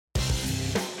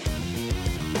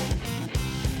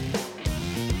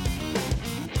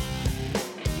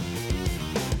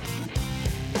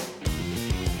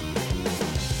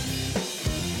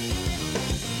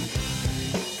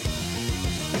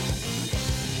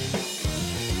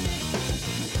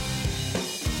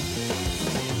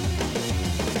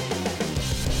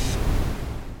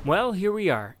Well, here we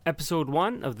are, episode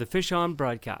 1 of the Fish On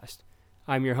broadcast.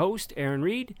 I'm your host, Aaron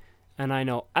Reed, and I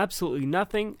know absolutely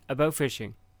nothing about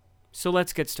fishing. So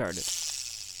let's get started.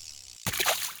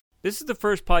 This is the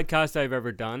first podcast I've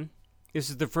ever done. This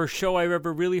is the first show I've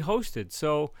ever really hosted.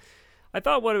 So I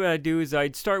thought what I'd do is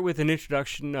I'd start with an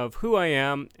introduction of who I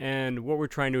am and what we're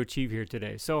trying to achieve here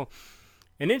today. So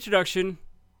an introduction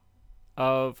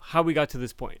of how we got to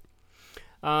this point.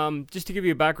 Just to give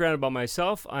you a background about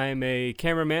myself, I'm a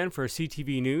cameraman for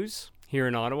CTV News here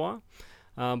in Ottawa,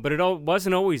 but it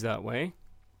wasn't always that way.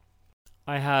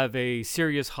 I have a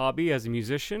serious hobby as a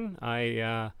musician.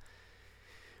 I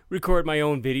record my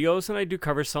own videos, and I do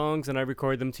cover songs, and I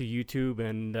record them to YouTube,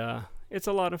 and it's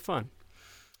a lot of fun.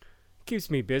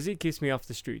 Keeps me busy, keeps me off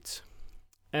the streets.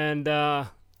 And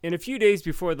in a few days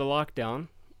before the lockdown,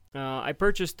 I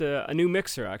purchased a new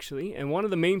mixer, actually, and one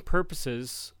of the main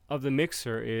purposes of the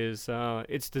mixer is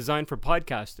it's designed for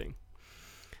podcasting.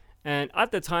 And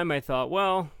at the time I thought,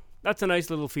 well, that's a nice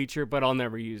little feature, but I'll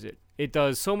never use it. It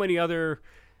does so many other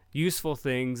useful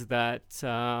things that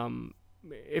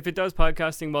if it does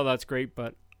podcasting, well, that's great,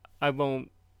 but I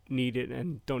won't need it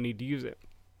and don't need to use it.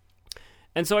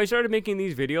 And so I started making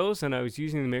these videos, and I was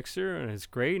using the mixer, and it's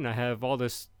great, and I have all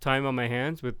this time on my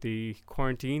hands with the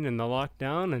quarantine and the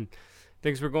lockdown, and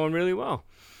things were going really well.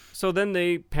 So then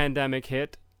the pandemic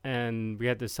hit, and we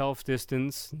had to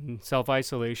self-distance and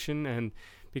self-isolation, and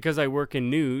because I work in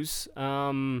news,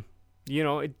 it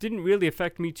didn't really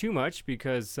affect me too much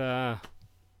because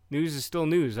news is still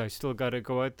news. I still got to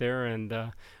go out there,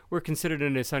 and we're considered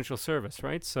an essential service,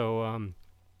 right? So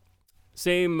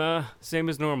same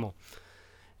as normal.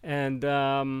 And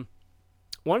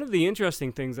one of the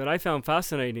interesting things that I found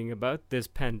fascinating about this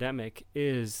pandemic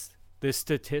is the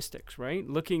statistics, right?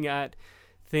 Looking at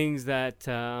things that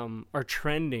are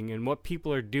trending and what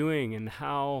people are doing and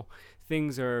how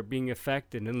things are being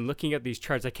affected, and looking at these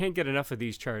charts. I can't get enough of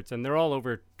these charts, and they're all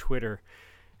over Twitter.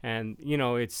 And,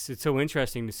 it's so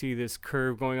interesting to see this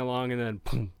curve going along, and then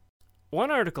boom. One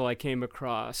article I came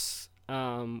across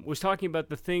was talking about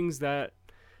the things that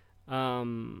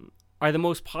are the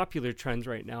most popular trends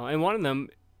right now. And one of them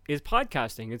is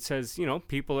podcasting. It says,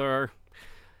 people are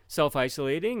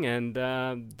self-isolating, and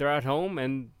they're at home,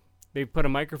 and they put a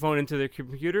microphone into their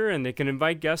computer, and they can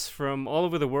invite guests from all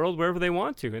over the world wherever they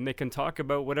want to, and they can talk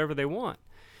about whatever they want.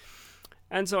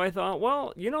 And so I thought,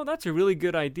 well, that's a really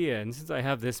good idea. And since I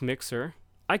have this mixer,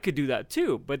 I could do that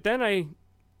too. But then I,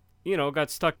 got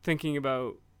stuck thinking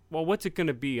about, well, what's it going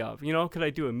to be of? Could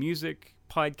I do a music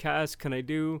podcast? Can I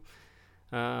do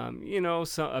a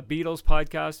Beatles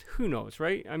podcast? Who knows,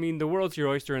 right? I mean, the world's your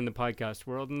oyster in the podcast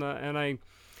world, and I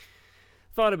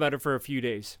thought about it for a few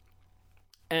days,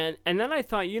 and then I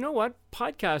thought, what?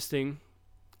 Podcasting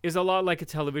is a lot like a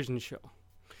television show.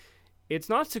 It's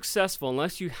not successful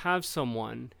unless you have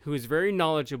someone who is very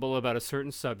knowledgeable about a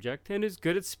certain subject and is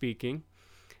good at speaking,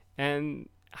 and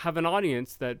have an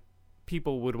audience that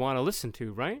people would want to listen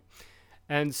to, right?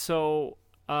 And so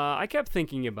I kept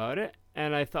thinking about it.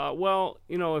 And I thought, well,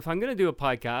 if I'm going to do a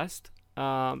podcast,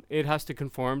 it has to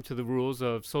conform to the rules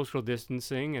of social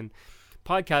distancing. And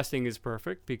podcasting is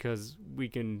perfect because we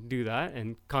can do that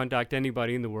and contact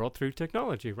anybody in the world through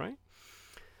technology, right?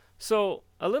 So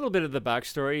a little bit of the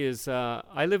backstory is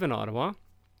I live in Ottawa.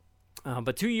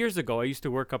 But 2 years ago, I used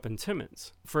to work up in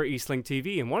Timmins for Eastlink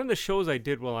TV. And one of the shows I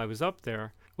did while I was up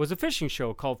there was a fishing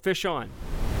show called Fish On.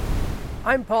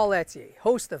 I'm Paul Etier,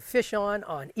 host of Fish On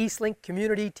Eastlink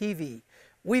Community TV.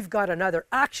 We've got another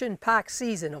action-packed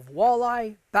season of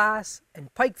walleye, bass,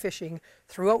 and pike fishing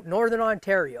throughout Northern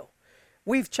Ontario.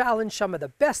 We've challenged some of the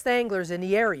best anglers in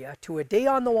the area to a day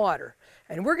on the water,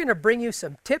 and we're going to bring you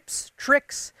some tips,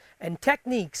 tricks, and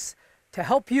techniques to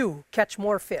help you catch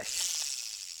more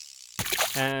fish.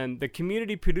 And the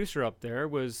community producer up there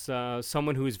was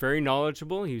someone who was very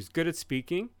knowledgeable. He was good at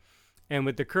speaking. And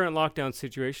with the current lockdown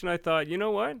situation, I thought, you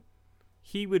know what?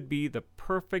 He would be the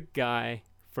perfect guy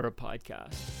for a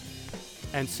podcast.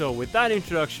 And so with that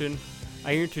introduction,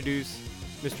 I introduce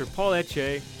Mr. Paul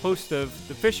Etier, host of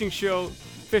the fishing show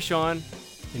Fish On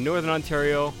in Northern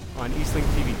Ontario on Eastlink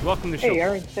TV. Welcome to the show. Hey,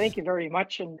 Aaron, thank you very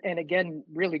much. And again,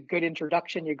 really good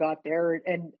introduction you got there.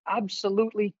 And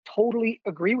absolutely, totally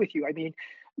agree with you. I mean,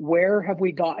 where have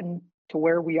we gotten to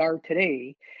where we are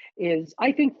today? Is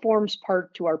I think forms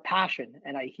part to our passion.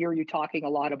 And I hear you talking a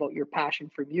lot about your passion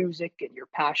for music and your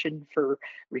passion for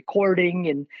recording,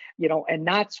 and and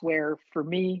that's where, for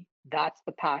me, that's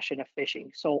the passion of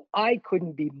fishing. So I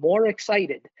couldn't be more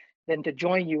excited than to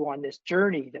join you on this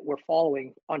journey that we're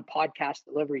following on podcast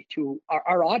delivery to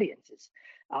our audiences,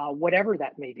 whatever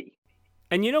that may be.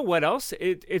 And you know what else?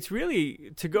 It's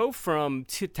really to go from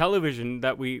television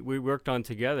that we worked on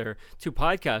together to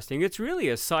podcasting. It's really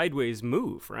a sideways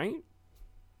move, right?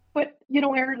 But,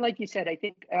 Aaron, like you said, I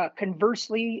think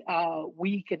conversely,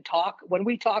 we can talk when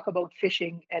we talk about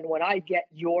fishing, and when I get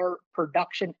your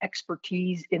production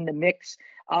expertise in the mix,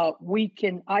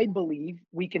 I believe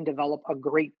we can develop a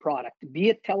great product, be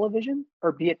it television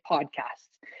or be it podcasts.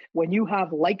 When you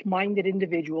have like minded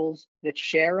individuals that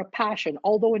share a passion,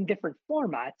 although in different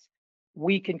formats,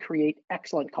 we can create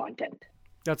excellent content.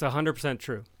 That's 100%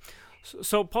 true.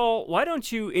 So, Paul, why don't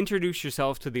you introduce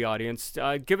yourself to the audience?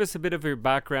 Give us a bit of your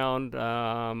background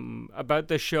about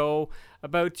the show,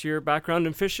 about your background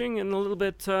in fishing, and a little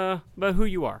bit about who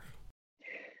you are.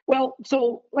 Well,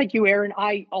 so like you, Aaron,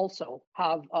 I also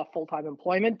have a full-time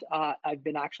employment. I've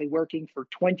been actually working for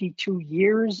 22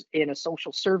 years in a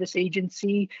social service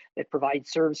agency that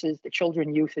provides services to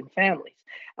children, youth, and families.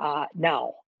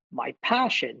 Now, my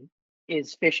passion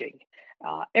is fishing.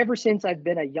 Ever since I've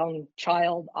been a young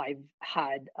child, I've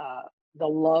had the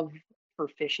love for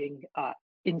fishing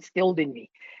instilled in me.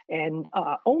 And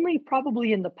only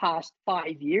probably in the past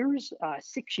 5 years,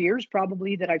 6 years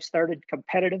probably, that I've started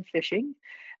competitive fishing.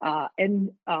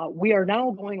 And we are now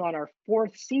going on our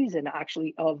fourth season,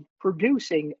 actually, of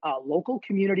producing a local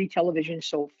community television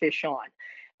show, Fish On.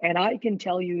 And I can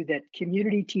tell you that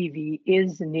community TV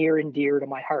is near and dear to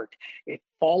my heart. It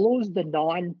follows the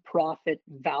nonprofit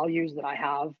values that I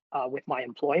have with my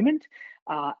employment,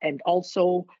 and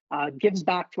also gives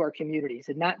back to our communities.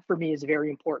 And that for me is very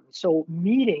important. So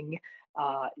meeting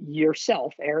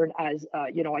yourself, Aaron, as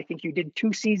I think you did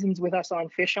 2 seasons with us on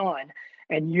Fish On,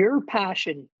 and your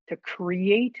passion to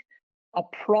create a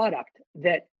product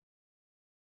that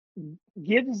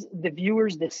gives the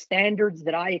viewers the standards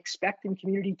that I expect in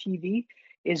community TV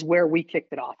is where we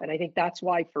kicked it off. And I think that's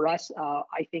why for us,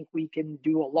 I think we can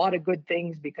do a lot of good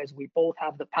things because we both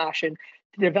have the passion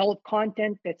to develop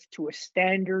content that's to a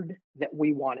standard that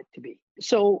we want it to be.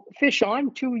 So Fish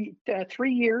On, 3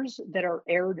 years that are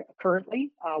aired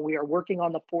currently. We are working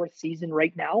on the fourth season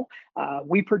right now.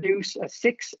 We produce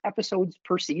 6 episodes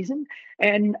per season.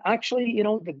 And actually,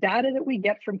 the data that we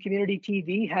get from community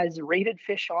TV has rated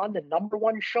Fish On the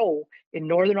 #1 show in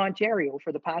Northern Ontario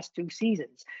for the past 2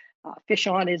 seasons. Fish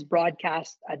On is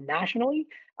broadcast nationally.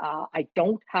 I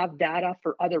don't have data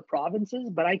for other provinces,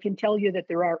 but I can tell you that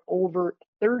there are over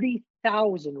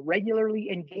 30,000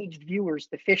 regularly engaged viewers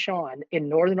to Fish On in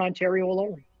Northern Ontario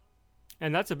alone.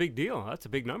 And that's a big deal. That's a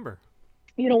big number.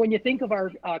 When you think of our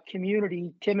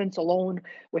community, Timmins alone,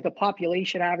 with a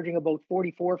population averaging about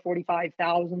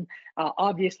 45,000,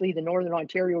 obviously the Northern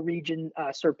Ontario region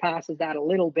surpasses that a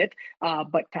little bit.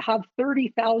 But to have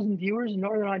 30,000 viewers in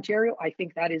Northern Ontario, I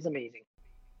think that is amazing.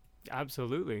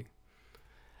 Absolutely.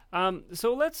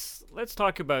 So let's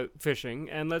talk about fishing,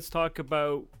 and let's talk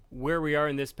about where we are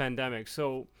in this pandemic.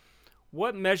 So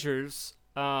what measures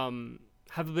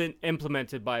have been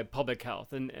implemented by public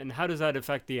health, and how does that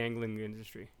affect the angling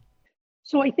industry?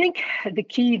 So I think the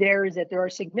key there is that there are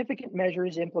significant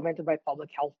measures implemented by public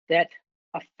health that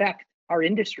affect our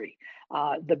industry.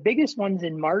 The biggest ones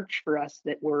in March for us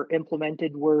that were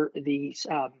implemented were these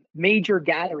major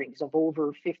gatherings of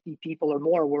over 50 people or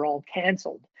more were all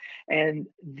canceled. And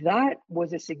that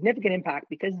was a significant impact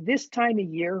because this time of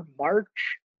year, March,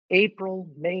 April,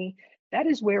 May, that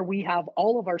is where we have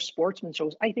all of our sportsman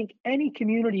shows. I think any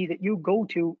community that you go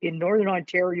to in Northern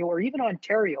Ontario or even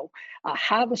Ontario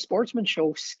have a sportsman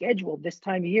show scheduled this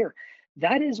time of year.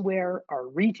 That is where our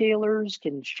retailers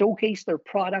can showcase their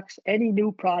products, any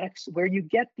new products, where you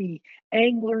get the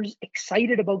anglers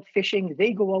excited about fishing.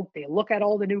 They go out, they look at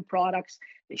all the new products,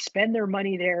 they spend their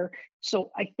money there.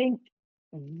 So I think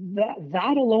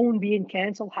that alone being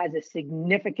canceled has a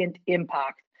significant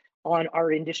impact on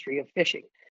our industry of fishing.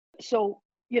 So,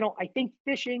 I think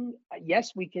fishing,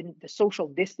 yes, the social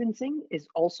distancing is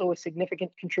also a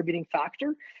significant contributing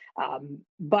factor,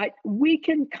 but we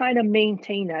can kind of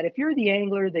maintain that. If you're the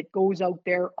angler that goes out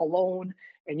there alone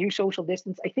and you social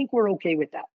distance, I think we're okay with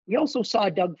that. We also saw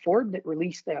Doug Ford that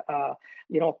released a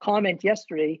comment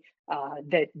yesterday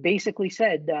that basically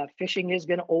said fishing is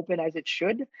going to open as it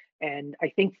should. And I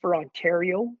think for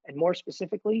Ontario, and more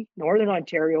specifically, Northern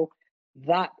Ontario,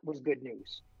 that was good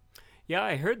news. Yeah,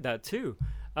 I heard that too.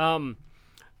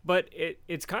 But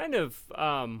it's kind of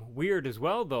weird as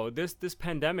well, though. This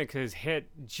pandemic has hit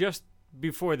just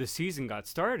before the season got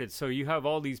started. So you have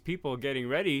all these people getting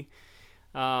ready,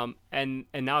 and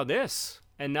now this.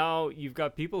 And now you've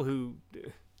got people who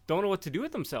don't know what to do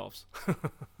with themselves.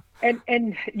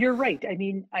 And you're right. I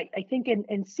mean, I think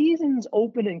in seasons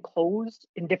open and close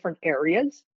in different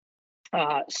areas,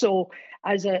 So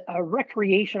as a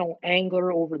recreational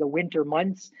angler over the winter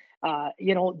months,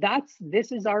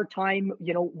 this is our time.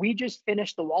 We just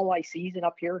finished the walleye season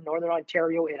up here in Northern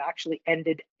Ontario. It actually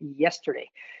ended yesterday.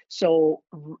 So,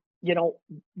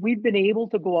 we've been able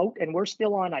to go out and we're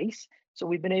still on ice. So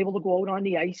we've been able to go out on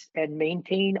the ice and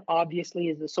maintain, obviously,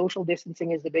 as the social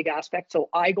distancing is the big aspect. So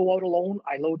I go out alone,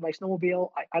 I load my snowmobile,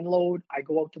 I unload, I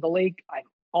go out to the lake, I'm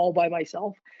all by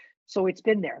myself. So it's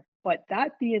been there. But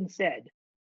that being said,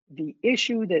 the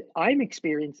issue that I'm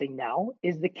experiencing now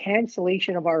is the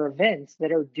cancellation of our events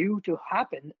that are due to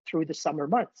happen through the summer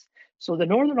months. So the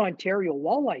Northern Ontario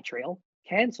Walleye Trail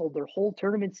canceled their whole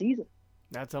tournament season.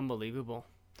 That's unbelievable.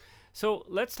 So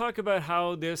let's talk about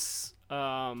how this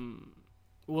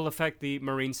will affect the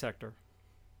marine sector.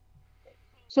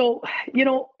 So,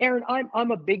 Aaron,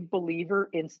 I'm a big believer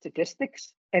in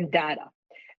statistics and data.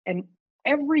 And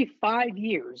every 5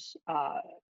 years,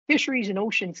 Fisheries and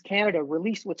Oceans Canada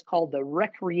released what's called the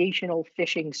Recreational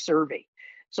Fishing Survey.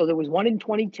 So there was one in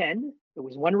 2010, there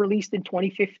was one released in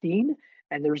 2015,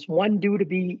 and there's one due to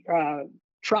be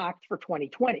tracked for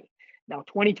 2020. Now,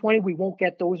 2020, we won't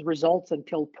get those results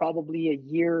until probably a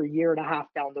year and a half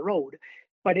down the road.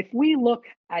 But if we look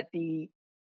at the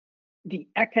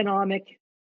economic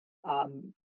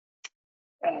um,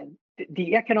 uh,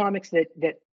 the economics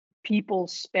that people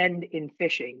spend in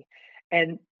fishing.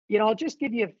 And, I'll just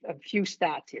give you a few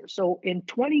stats here. So in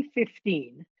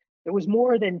 2015, there was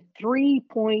more than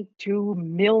 3.2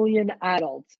 million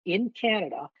adults in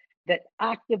Canada that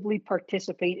actively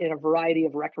participate in a variety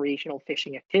of recreational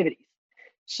fishing activities.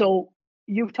 So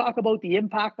you talk about the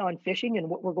impact on fishing and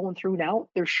what we're going through now.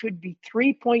 There should be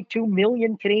 3.2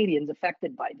 million Canadians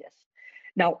affected by this.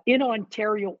 Now, in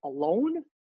Ontario alone,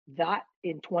 that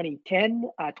in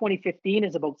 2015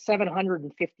 is about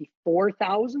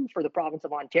 754,000 for the province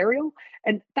of Ontario.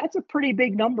 And that's a pretty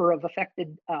big number of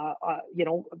affected,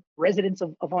 residents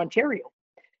of Ontario.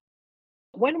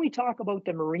 When we talk about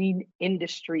the marine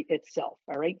industry itself,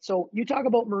 all right, so you talk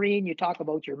about marine, you talk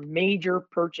about your major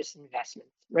purchase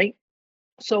investments, right?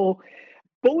 So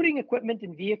boating equipment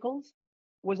and vehicles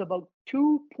was about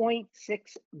 $2.6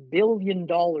 billion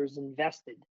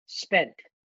spent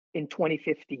in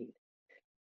 2015.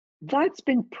 That's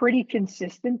been pretty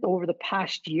consistent over the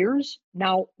past years.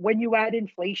 Now, when you add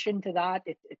inflation to that,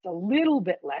 it's a little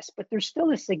bit less, but there's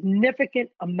still a significant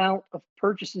amount of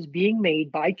purchases being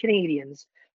made by Canadians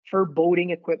for boating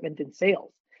equipment and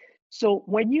sales. So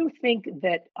when you think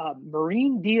that a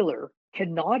marine dealer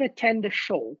cannot attend a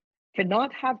show,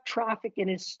 cannot have traffic in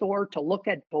his store to look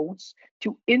at boats,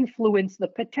 to influence the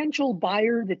potential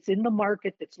buyer that's in the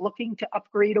market that's looking to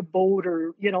upgrade a boat,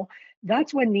 or,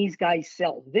 that's when these guys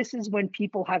sell. This is when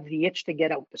people have the itch to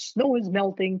get out. The snow is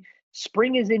melting,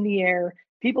 spring is in the air,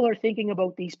 people are thinking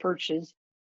about these purchases,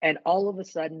 and all of a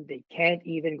sudden they can't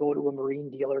even go to a marine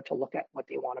dealer to look at what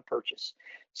they want to purchase.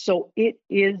 So it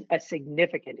is a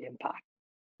significant impact.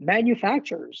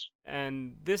 Manufacturers.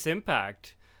 And this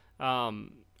impact,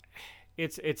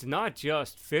 it's not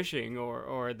just fishing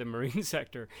or the marine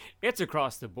sector. It's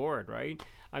across the board, right?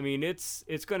 I mean, it's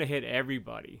going to hit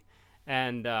everybody,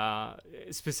 and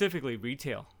specifically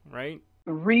retail, right?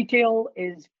 Retail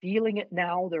is feeling it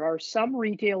now. There are some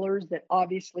retailers that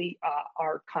obviously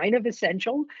are kind of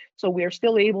essential. So we're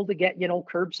still able to get,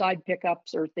 curbside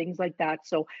pickups or things like that.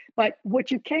 So, but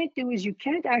what you can't do is you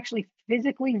can't actually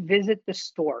physically visit the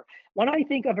store. When I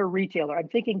think of a retailer, I'm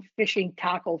thinking fishing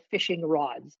tackle, fishing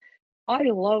rods. I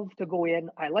love to go in.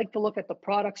 I like to look at the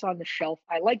products on the shelf.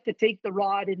 I like to take the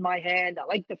rod in my hand. I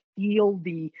like to feel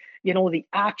the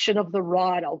action of the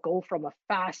rod. I'll go from a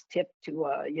fast tip to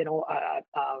a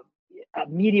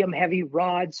medium heavy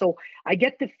rod. So I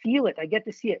get to feel it. I get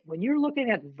to see it. When you're looking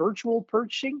at virtual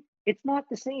purchasing, it's not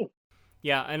the same.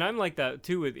 Yeah, and I'm like that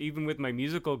too. Even with my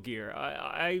musical gear,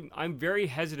 I'm very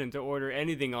hesitant to order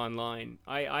anything online.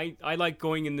 I like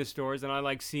going in the stores and I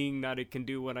like seeing that it can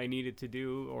do what I need it to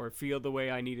do or feel the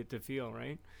way I need it to feel.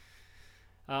 Right.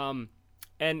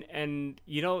 And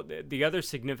the other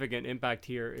significant impact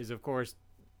here is of course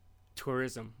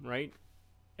tourism. Right.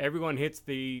 Everyone hits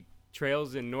the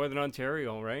trails in Northern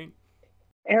Ontario. Right.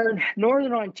 Aaron,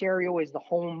 Northern Ontario is the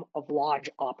home of lodge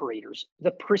operators.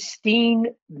 The pristine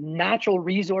natural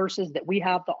resources that we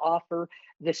have to offer,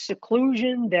 the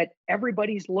seclusion that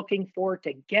everybody's looking for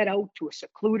to get out to a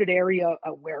secluded area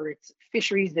where it's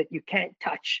fisheries that you can't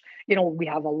touch. We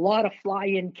have a lot of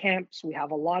fly-in camps. We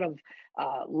have a lot of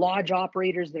lodge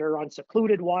operators that are on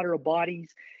secluded water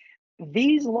bodies.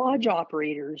 These lodge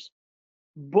operators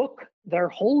book their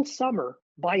whole summer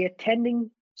by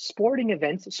attending sporting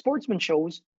events, sportsman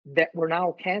shows that were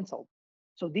now canceled.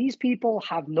 So these people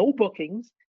have no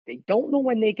bookings. They don't know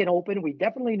when they can open. We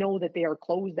definitely know that they are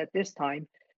closed at this time.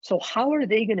 So how are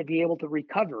they going to be able to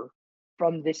recover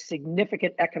from this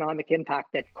significant economic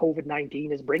impact that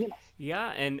COVID-19 is bringing us?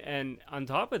 Yeah, and on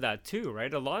top of that too,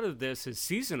 right? A lot of this is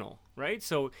seasonal, right?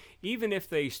 So even if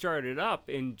they started up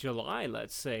in July,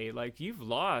 let's say, like you've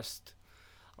lost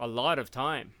a lot of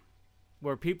time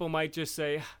where people might just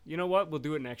say, you know what, we'll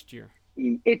do it next year.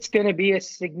 It's going to be a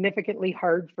significantly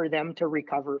hard for them to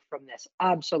recover from this.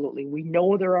 Absolutely. We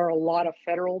know there are a lot of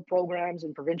federal programs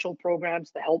and provincial programs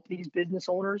to help these business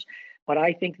owners, but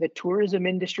I think the tourism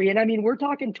industry, and I mean, we're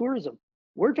talking tourism,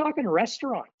 we're talking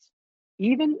restaurants.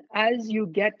 Even as you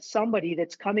get somebody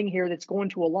that's coming here that's going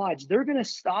to a lodge, they're going to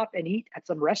stop and eat at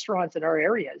some restaurants in our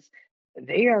areas.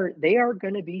 They are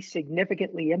going to be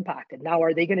significantly impacted. Now,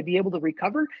 are they going to be able to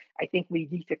recover? I think we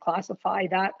need to classify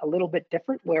that a little bit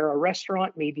different, where a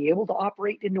restaurant may be able to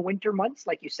operate in the winter months.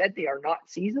 Like you said, they are not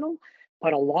seasonal,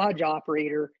 but a lodge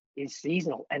operator is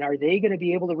seasonal. And are they going to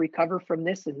be able to recover from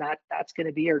this? And that's going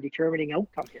to be our determining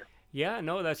outcome here. Yeah,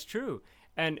 no, that's true.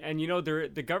 And you know, the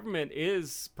government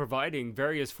is providing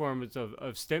various forms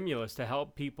of stimulus to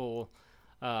help people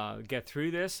get through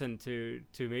this and to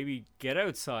maybe get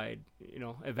outside, you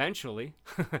know, eventually.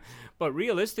 But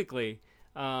realistically,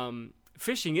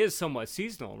 fishing is somewhat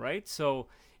seasonal, right? So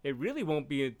it really won't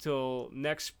be until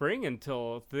next spring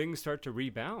until things start to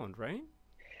rebound, right?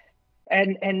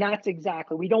 And that's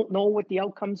exactly, we don't know what the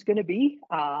outcome's going to be,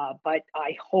 but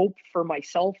I hope for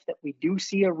myself that we do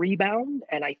see a rebound.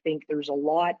 And I think there's a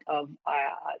lot of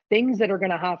things that are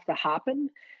going to have to happen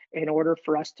in order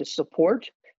for us to support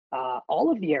all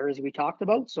of the areas we talked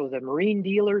about. So the marine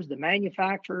dealers, the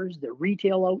manufacturers, the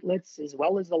retail outlets, as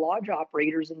well as the lodge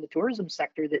operators in the tourism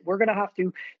sector, that we're going to have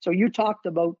to. So you talked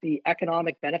about the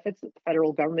economic benefits that the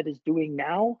federal government is doing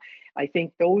now. I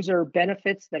think those are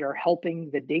benefits that are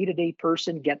helping the day-to-day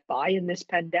person get by in this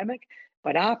pandemic.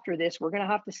 But after this, we're going to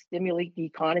have to stimulate the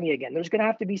economy again. There's going to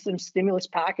have to be some stimulus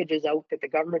packages out that the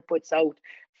government puts out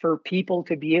for people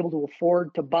to be able to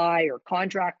afford to buy, or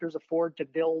contractors afford to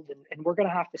build. And we're going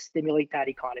to have to stimulate that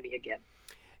economy again.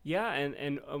 Yeah,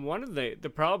 and one of the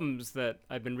problems that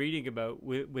I've been reading about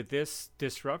with this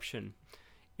disruption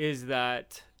is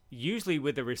that usually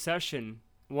with a recession,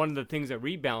 one of the things that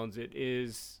rebounds it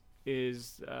is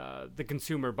the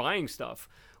consumer buying stuff.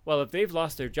 Well, if they've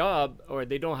lost their job or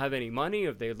they don't have any money,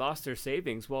 or if they lost their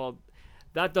savings, well,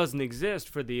 that doesn't exist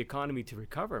for the economy to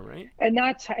recover, right? And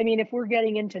that's, I mean, if we're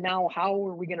getting into now, how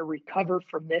are we going to recover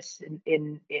from this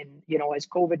in you know, as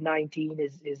COVID-19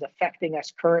 is affecting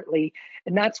us currently?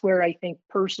 And that's where I think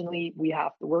personally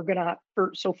we're going to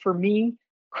so for me,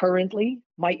 currently,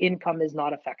 my income is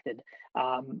not affected.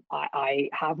 I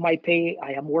have my pay.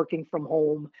 I am working from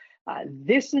home.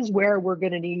 This is where we're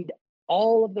going to need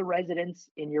all of the residents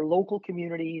in your local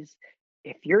communities.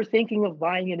 If you're thinking of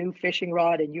buying a new fishing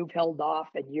rod and you've held off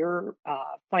and you're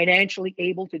financially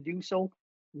able to do so,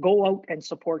 go out and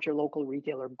support your local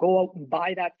retailer. Go out and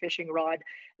buy that fishing rod.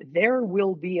 There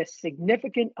will be a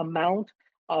significant amount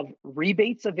of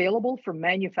rebates available from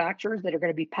manufacturers that are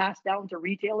going to be passed down to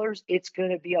retailers. It's going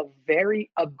to be a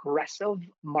very aggressive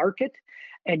market,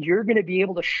 and you're going to be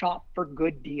able to shop for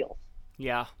good deals.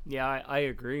 Yeah, I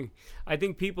agree. I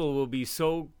think people will be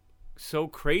so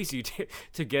crazy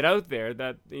to get out there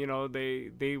that, you know,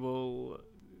 they will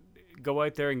go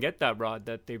out there and get that rod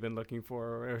that they've been looking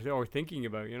for, or thinking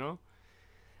about, you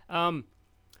know.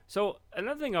 So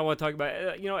another thing I want to talk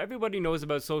about, you know, everybody knows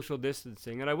about social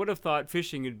distancing, and I would have thought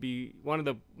fishing would be one of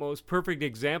the most perfect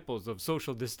examples of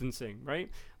social distancing,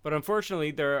 right? But unfortunately,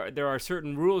 there are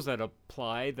certain rules that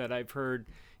apply that I've heard.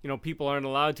 You know, people aren't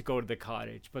allowed to go to the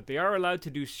cottage, but they are allowed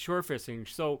to do shore fishing.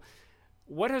 So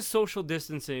what has social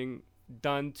distancing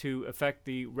done to affect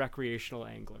the recreational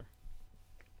angler?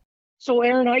 So,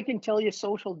 Aaron, I can tell you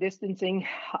social distancing,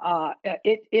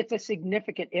 it's a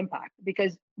significant impact,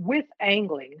 because with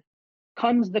angling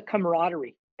comes the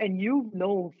camaraderie. And you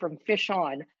know from Fish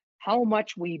On how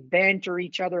much we banter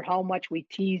each other, how much we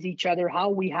tease each other, how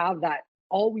we have that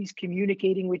always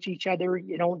communicating with each other,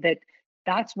 you know,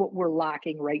 that's what we're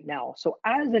lacking right now. So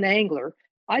as an angler,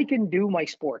 I can do my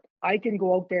sport. I can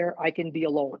go out there, I can be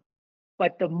alone.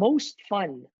 But the most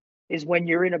fun is when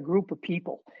you're in a group of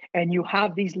people and you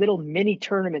have these little mini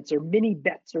tournaments or mini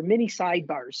bets or mini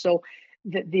sidebars. So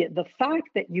the fact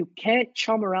that you can't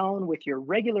chum around with your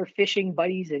regular fishing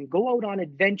buddies and go out on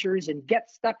adventures and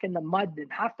get stuck in the mud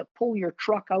and have to pull your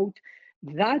truck out,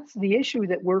 that's the issue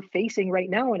that we're facing right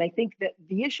now. And I think that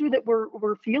the issue that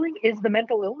we're feeling is the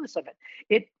mental illness of it.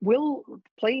 It will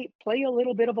play a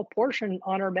little bit of a portion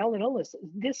on our mental illness.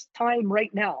 This time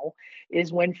right now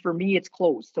is when, for me, it's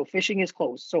closed. So fishing is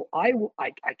closed. So I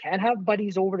can't have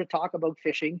buddies over to talk about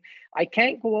fishing. I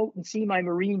can't go out and see my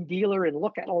marine dealer and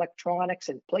look at electronics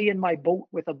and play in my boat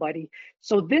with a buddy.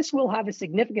 So this will have a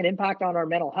significant impact on our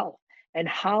mental health. And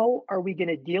how are we going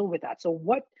to deal with that? So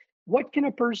what can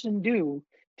a person do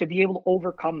to be able to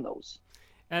overcome those?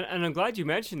 And I'm glad you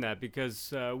mentioned that,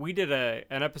 because we did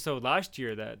an episode last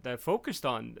year that focused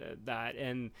on that,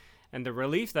 and the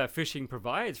relief that fishing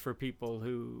provides for people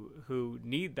who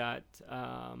need that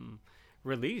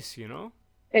release, you know?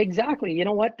 Exactly. You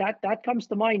know what? That comes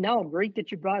to mind now. Great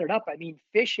that you brought it up. I mean,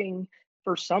 fishing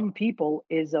for some people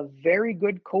is a very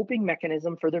good coping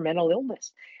mechanism for their mental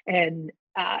illness. And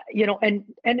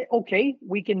and okay,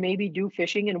 we can maybe do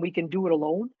fishing and we can do it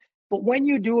alone. But when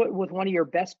you do it with one of your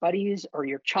best buddies or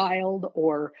your child,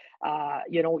 or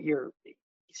your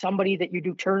somebody that you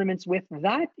do tournaments with,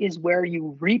 that is where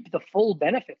you reap the full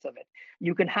benefits of it.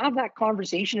 You can have that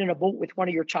conversation in a boat with one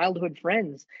of your childhood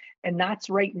friends. And that's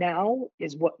right now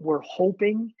is what we're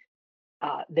hoping.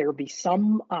 There'll be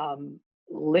some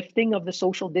lifting of the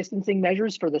social distancing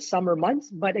measures for the summer months.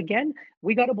 But again,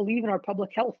 we got to believe in our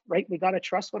public health, right? We got to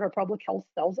trust what our public health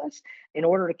tells us in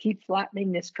order to keep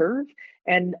flattening this curve.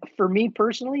 And for me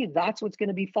personally, that's what's going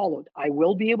to be followed. I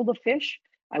will be able to fish.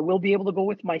 I will be able to go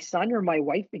with my son or my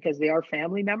wife because they are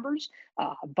family members.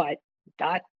 But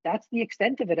that's the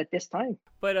extent of it at this time.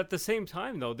 But at the same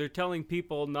time, though, they're telling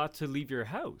people not to leave your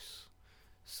house.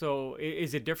 So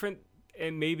is it different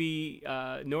in maybe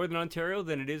Northern Ontario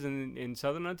than it is in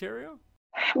Southern Ontario?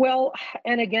 Well,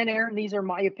 and again, Aaron, these are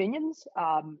my opinions.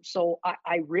 So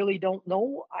I really don't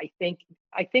know. I think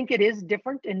it is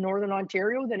different in Northern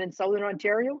Ontario than in Southern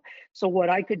Ontario. So what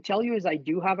I could tell you is I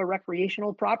do have a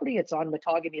recreational property. It's on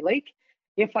Matagami Lake.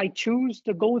 If I choose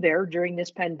to go there during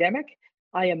this pandemic,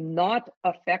 I am not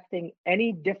affecting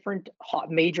any different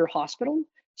major hospital.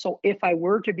 So if I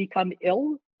were to become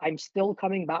ill, I'm still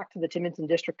coming back to the Timmins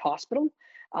District Hospital.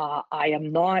 I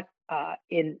am not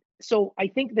in. So I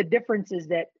think the difference is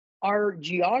that our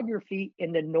geography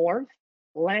in the north,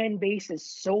 land base is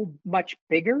so much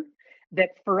bigger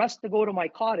that for us to go to my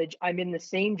cottage, I'm in the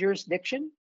same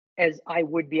jurisdiction as I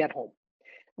would be at home.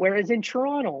 Whereas in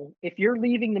Toronto, if you're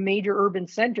leaving the major urban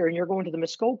center and you're going to the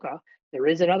Muskoka, there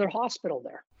is another hospital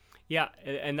there. Yeah,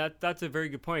 and that's a very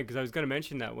good point, because I was going to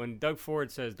mention that when Doug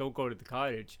Ford says don't go to the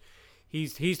cottage,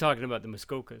 he's talking about the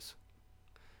Muskokas,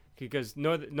 because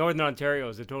Northern Ontario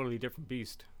is a totally different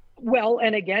beast. Well,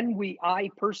 and again,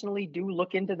 I personally do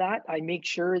look into that. I make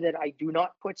sure that I do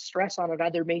not put stress on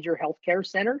another major healthcare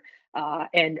center.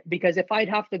 And because if I'd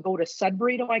have to go to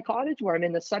Sudbury to my cottage, where I'm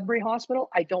in the Sudbury Hospital,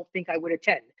 I don't think I would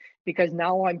attend, because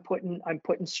now I'm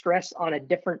putting stress on a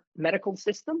different medical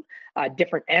system, a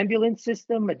different ambulance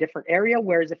system, a different area.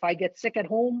 Whereas if I get sick at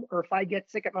home or if I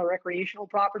get sick at my recreational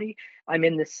property, I'm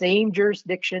in the same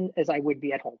jurisdiction as I would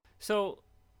be at home. So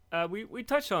we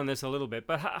touched on this a little bit,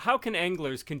 but how can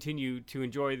anglers continue to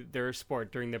enjoy their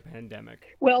sport during the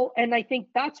pandemic? Well, and I think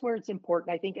that's where it's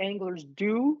important. I think anglers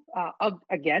do,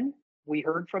 again, we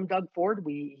heard from Doug Ford.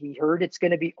 He heard it's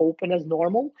going to be open as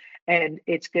normal, and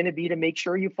it's going to be to make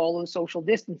sure you follow social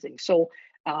distancing. So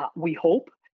we hope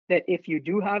that if you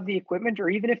do have the equipment, or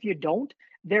even if you don't,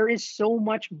 there is so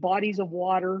much bodies of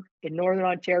water in Northern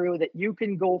Ontario that you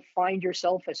can go find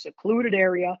yourself a secluded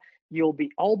area. You'll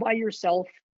be all by yourself.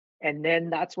 And then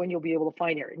that's when you'll be able to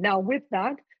find area. Now, with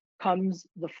that comes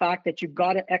the fact that you've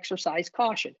got to exercise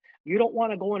caution. You don't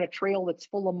want to go on a trail that's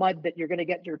full of mud that you're going to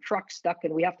get your truck stuck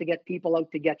and we have to get people out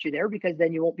to get you there, because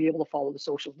then you won't be able to follow the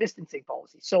social distancing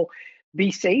policy. So be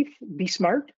safe, be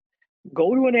smart,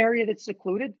 go to an area that's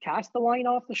secluded, cast the line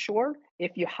off the shore.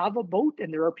 If you have a boat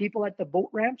and there are people at the boat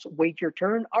ramps, wait your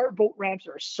turn. Our boat ramps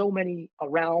are so many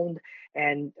around,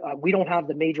 and we don't have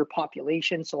the major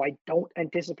population, so I don't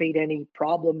anticipate any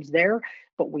problems there.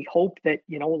 But we hope that,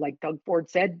 like Doug Ford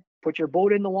said, put your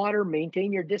boat in the water,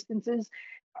 maintain your distances.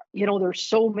 There's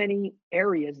so many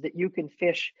areas that you can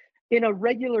fish. In a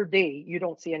regular day, you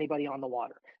don't see anybody on the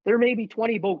water. There may be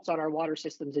 20 boats on our water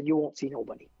systems and you won't see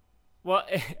nobody. Well,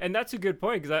 and that's a good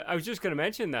point, because I was just going to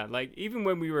mention that. Like, even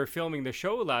when we were filming the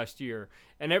show last year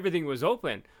and everything was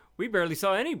open, we barely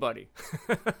saw anybody.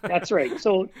 That's right.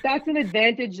 So that's an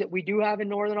advantage that we do have in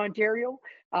Northern Ontario.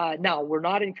 Now, we're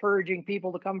not encouraging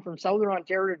people to come from Southern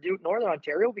Ontario to do Northern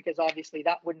Ontario, because obviously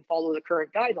that wouldn't follow the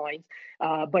current guidelines.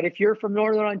 But if you're from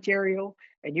Northern Ontario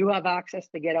and you have access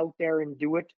to get out there and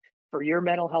do it for your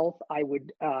mental health, I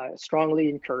would strongly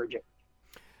encourage it.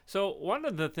 So, one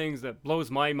of the things that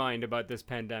blows my mind about this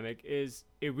pandemic is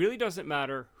it really doesn't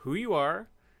matter who you are,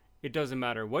 it doesn't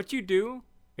matter what you do,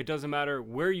 it doesn't matter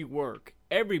where you work.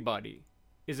 Everybody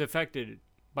is affected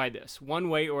by this one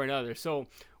way or another. So,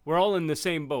 we're all in the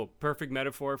same boat. Perfect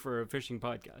metaphor for a fishing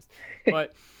podcast.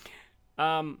 But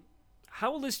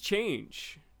how will this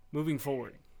change moving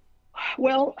forward?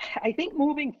 Well, I think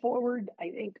moving forward,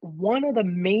 I think one of the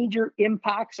major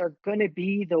impacts are going to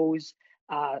be those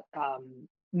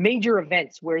major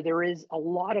events where there is a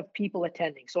lot of people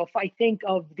attending. So if I think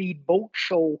of the boat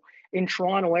show in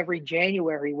Toronto every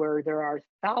January, where there are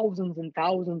thousands and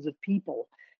thousands of people,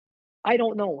 I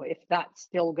don't know if that's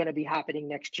still going to be happening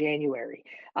next January.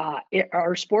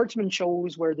 Our sportsman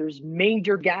shows where there's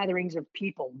major gatherings of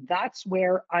people. That's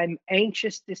where I'm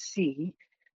anxious to see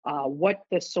what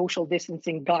the social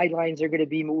distancing guidelines are going to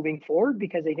be moving forward,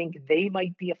 because I think they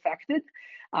might be affected.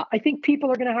 I think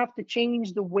people are going to have to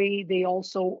change the way they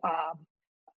also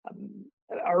um,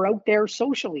 are out there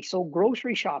socially. So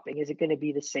grocery shopping, is it going to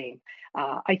be the same?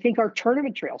 I think our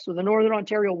tournament trail, so the Northern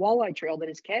Ontario Walleye Trail that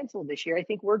is canceled this year, I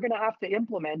think we're going to have to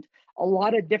implement a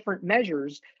lot of different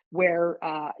measures where,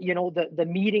 the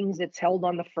meetings that's held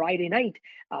on the Friday night,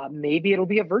 maybe it'll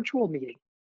be a virtual meeting.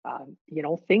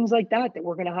 Things like that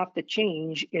we're going to have to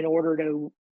change in order to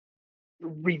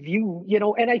review,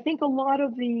 and I think a lot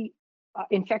of the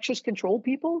infectious control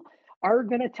people are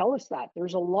going to tell us that.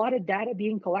 There's a lot of data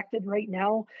being collected right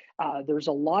now. There's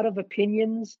a lot of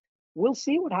opinions. We'll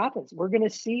see what happens. We're going to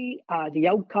see the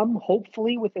outcome,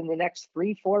 hopefully, within the next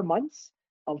 3-4 months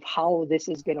of how this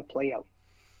is going to play out.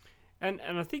 And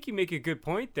I think you make a good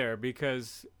point there,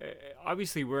 because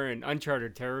obviously we're in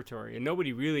uncharted territory and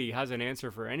nobody really has an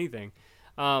answer for anything.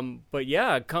 But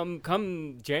yeah,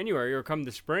 come January or come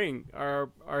the spring,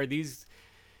 are these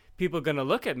people going to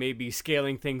look at maybe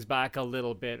scaling things back a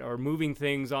little bit or moving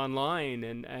things online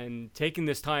and taking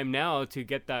this time now to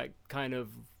get that kind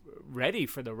of ready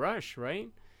for the rush, right?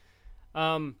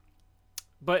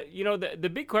 But the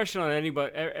big question on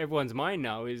everyone's mind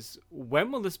now is,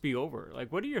 when will this be over?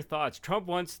 Like, what are your thoughts? Trump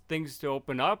wants things to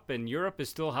open up, and Europe is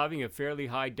still having a fairly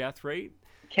high death rate.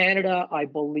 Canada, I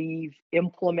believe,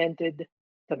 implemented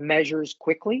the measures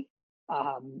quickly.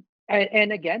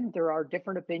 And again, there are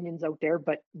different opinions out there,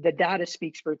 but the data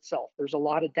speaks for itself. There's a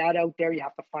lot of data out there. You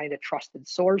have to find a trusted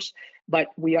source, but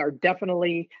we are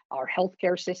definitely, our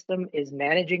healthcare system is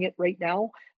managing it right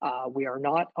now. We are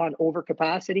not on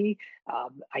overcapacity.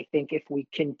 I think if we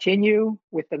continue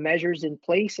with the measures in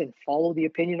place and follow the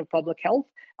opinion of public health,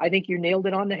 I think you nailed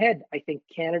it on the head. I think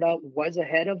Canada was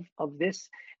ahead of this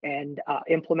and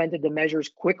implemented the measures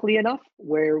quickly enough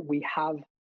where we have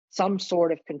some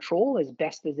sort of control, as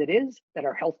best as it is, that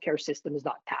our healthcare system is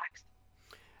not taxed.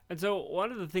 And so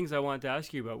one of the things I wanted to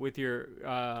ask you about with your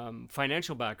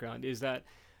financial background is that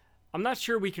I'm not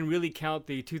sure we can really count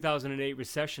the 2008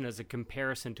 recession as a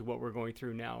comparison to what we're going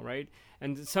through now, right?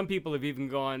 And some people have even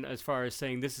gone as far as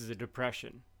saying this is a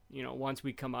depression, once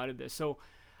we come out of this. So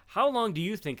how long do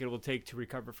you think it will take to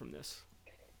recover from this?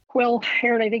 Well,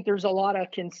 Aaron, I think there's a lot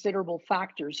of considerable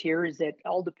factors here. Is that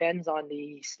all depends on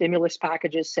the stimulus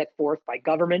packages set forth by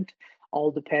government.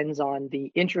 All depends on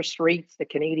the interest rates, the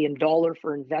Canadian dollar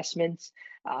for investments.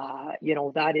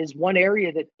 That is one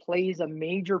area that plays a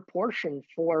major portion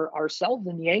for ourselves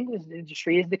in the angling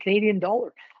industry, is the Canadian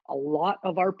dollar. A lot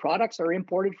of our products are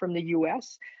imported from the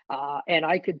US. And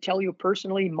I could tell you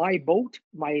personally, my boat,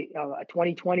 my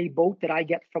 2020 boat that I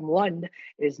get from Lund,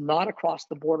 is not across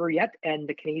the border yet. And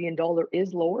the Canadian dollar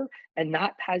is lower. And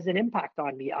that has an impact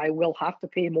on me. I will have to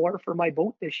pay more for my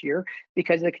boat this year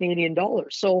because of the Canadian dollar.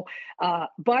 So,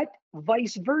 but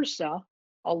vice versa,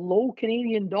 a low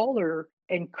Canadian dollar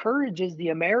encourages the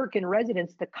American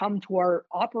residents to come to our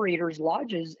operators'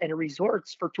 lodges and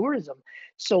resorts for tourism.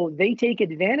 So they take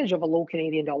advantage of a low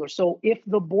Canadian dollar. So if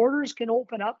the borders can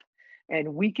open up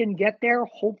and we can get there,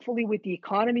 hopefully with the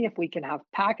economy, if we can have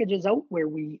packages out where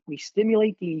we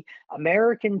stimulate the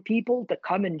American people to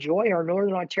come enjoy our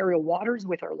Northern Ontario waters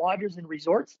with our lodges and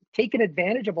resorts, taking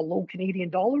advantage of a low Canadian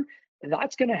dollar,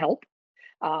 that's going to help.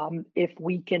 If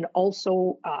we can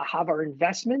also have our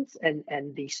investments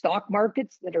and the stock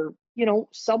markets that are,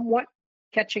 somewhat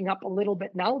catching up a little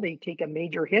bit now. They take a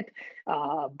major hit,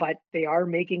 but they are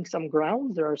making some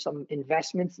grounds. There are some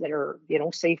investments that are,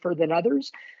 safer than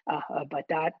others. But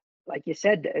that, like you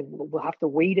said, we'll have to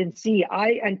wait and see.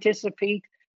 I anticipate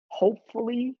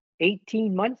hopefully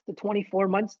 18 months to 24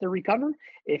 months to recover.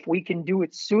 If we can do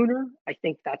it sooner, I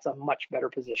think that's a much better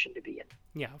position to be in.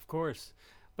 Yeah, of course.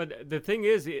 But the thing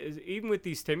is even with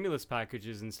these stimulus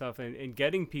packages and stuff and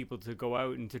getting people to go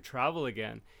out and to travel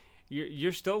again,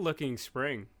 you're still looking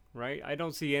spring, right? I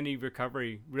don't see any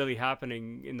recovery really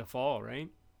happening in the fall, right?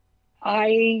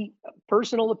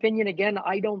 Personal opinion, again,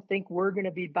 I don't think we're going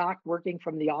to be back working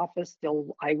from the office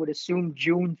till, I would assume,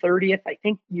 June 30th. I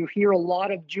think you hear a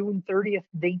lot of June 30th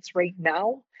dates right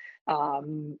now.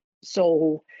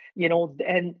 So,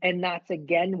 and that's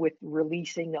again with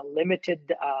releasing a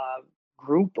limited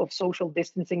group of social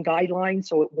distancing guidelines,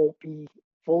 so it won't be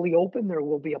fully open. There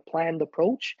will be a planned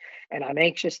approach, and I'm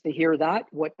anxious to hear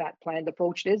what that planned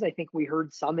approach is. I think we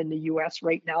heard some in the US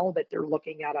right now that they're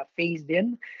looking at a phased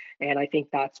in, and I think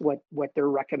that's what they're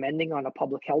recommending on a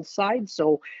public health side.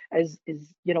 So as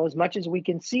much as we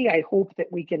can see, I hope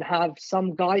that we can have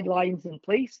some guidelines in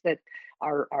place that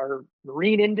our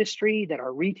marine industry, that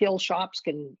our retail shops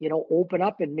can, open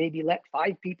up and maybe let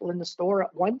 5 people in the store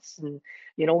at once, and,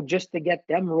 just to get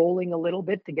them rolling a little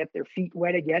bit, to get their feet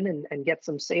wet again and get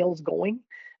some sales going.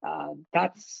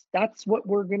 That's what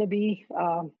we're going to be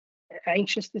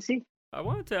anxious to see. I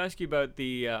wanted to ask you about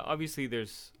the, obviously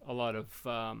there's a lot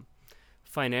of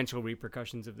financial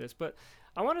repercussions of this, but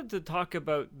I wanted to talk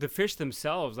about the fish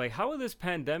themselves. Like, how will this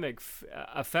pandemic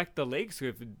affect the lakes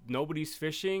if nobody's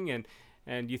fishing,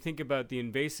 and you think about the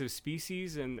invasive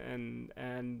species and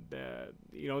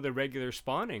the regular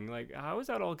spawning? Like, how is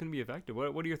that all going to be affected?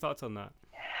 What are your thoughts on that?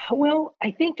 Well,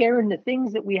 I think, Aaron, the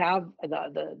things that we have,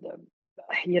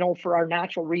 for our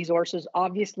natural resources,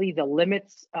 obviously the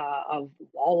limits of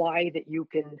walleye that you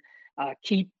can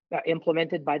keep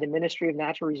implemented by the Ministry of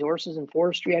Natural Resources and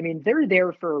Forestry, I mean, they're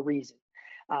there for a reason.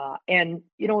 And,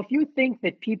 if you think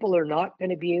that people are not going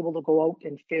to be able to go out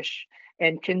and fish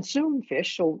and consume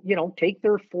fish, so, take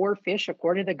their 4 fish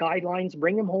according to the guidelines,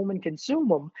 bring them home and consume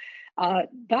them,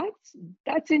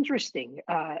 that's interesting.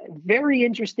 Very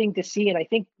interesting to see. And I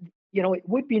think, it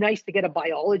would be nice to get a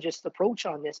biologist approach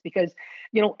on this, because,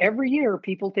 every year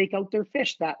people take out their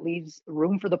fish. That leaves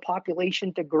room for the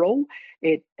population to grow.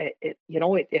 It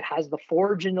has the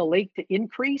forage in the lake to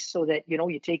increase, so that,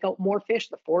 you take out more fish,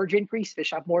 the forage increase,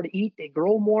 fish have more to eat, they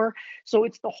grow more. So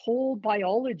it's the whole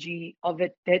biology of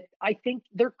it that I think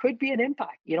there could be an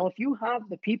impact. If you have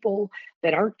the people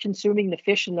that aren't consuming the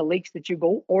fish in the lakes that you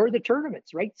go, or the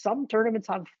tournaments, right? Some tournaments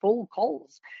have full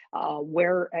calls,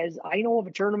 whereas I know of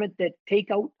a tournament that take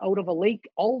out of a lake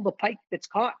all the pike that's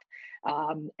caught.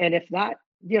 And if that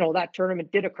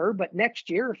tournament did occur, but next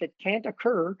year, if it can't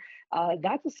occur,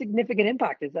 that's a significant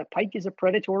impact, as that pike is a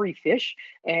predatory fish.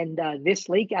 And this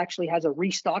lake actually has a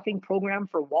restocking program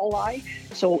for walleye.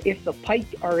 So if the pike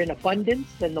are in abundance,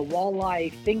 then the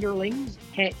walleye fingerlings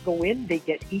can't go in, they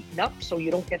get eaten up. So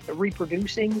you don't get the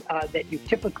reproducing that you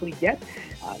typically get.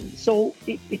 So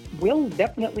it will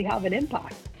definitely have an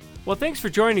impact. Well, thanks for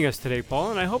joining us today,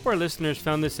 Paul, and I hope our listeners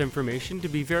found this information to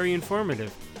be very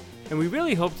informative. And we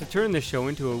really hope to turn this show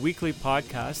into a weekly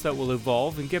podcast that will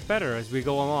evolve and get better as we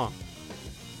go along.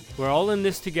 We're all in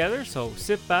this together, so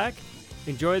sit back,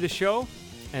 enjoy the show,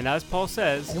 and as Paul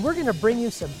says... And we're going to bring you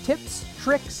some tips,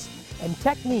 tricks, and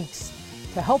techniques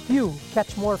to help you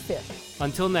catch more fish.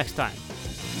 Until next time.